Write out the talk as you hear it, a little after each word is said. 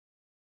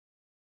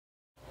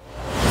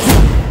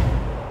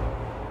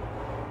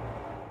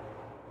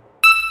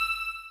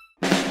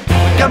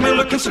got me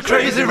looking so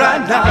crazy right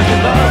now.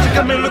 Your love, you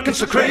got me looking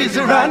so crazy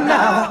right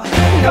now.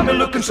 You got me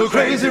looking so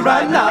crazy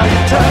right now.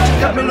 Your touch, you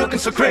got me looking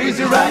so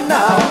crazy right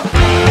now.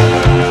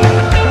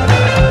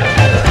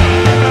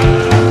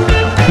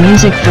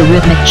 Music for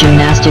rhythmic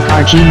gymnastic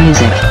RG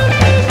music.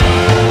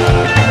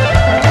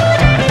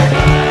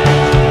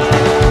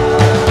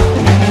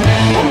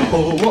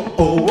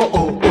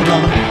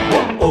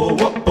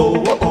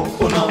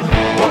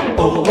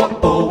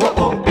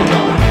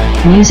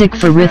 Music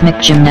for rhythmic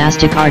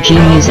gymnastic RG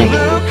music.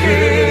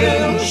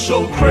 Looking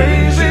so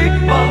crazy,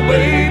 my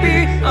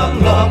baby. I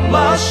love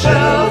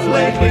myself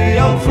lately.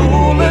 I'm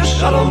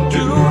foolish. I don't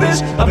do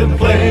this. I've been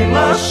playing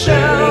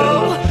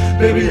myself.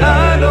 Baby,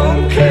 I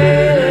don't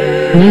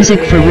care. Music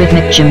for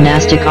rhythmic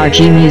gymnastic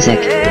RG music.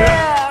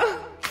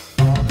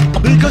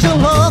 Because your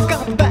love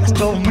got the best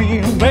of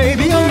me.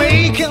 Baby, you're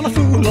making a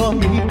fool of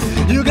me.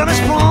 You got me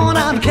sprung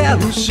on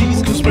carrot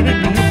seeds. Cause baby,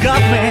 you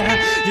got me.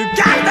 You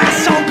got that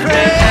so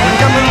crazy.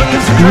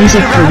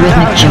 Music for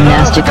rhythmic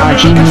gymnastic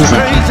RG music.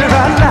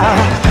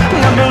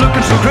 Got me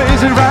looking so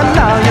crazy right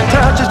now. Your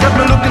touch has got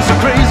me looking so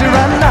crazy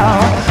right now.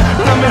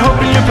 Got me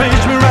hoping you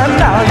page me right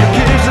now. Your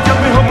kiss has got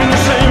me hoping you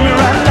save me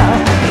right now.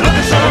 You're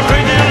looking so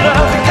crazy in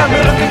love. You got me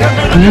looking, got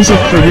me looking. Music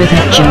for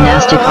rhythmic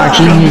gymnastic RG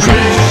music.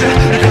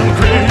 You got me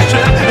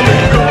crazy.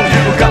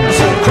 You got me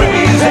so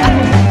crazy.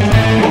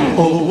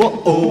 Oh,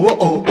 oh, oh,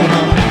 oh, oh, oh.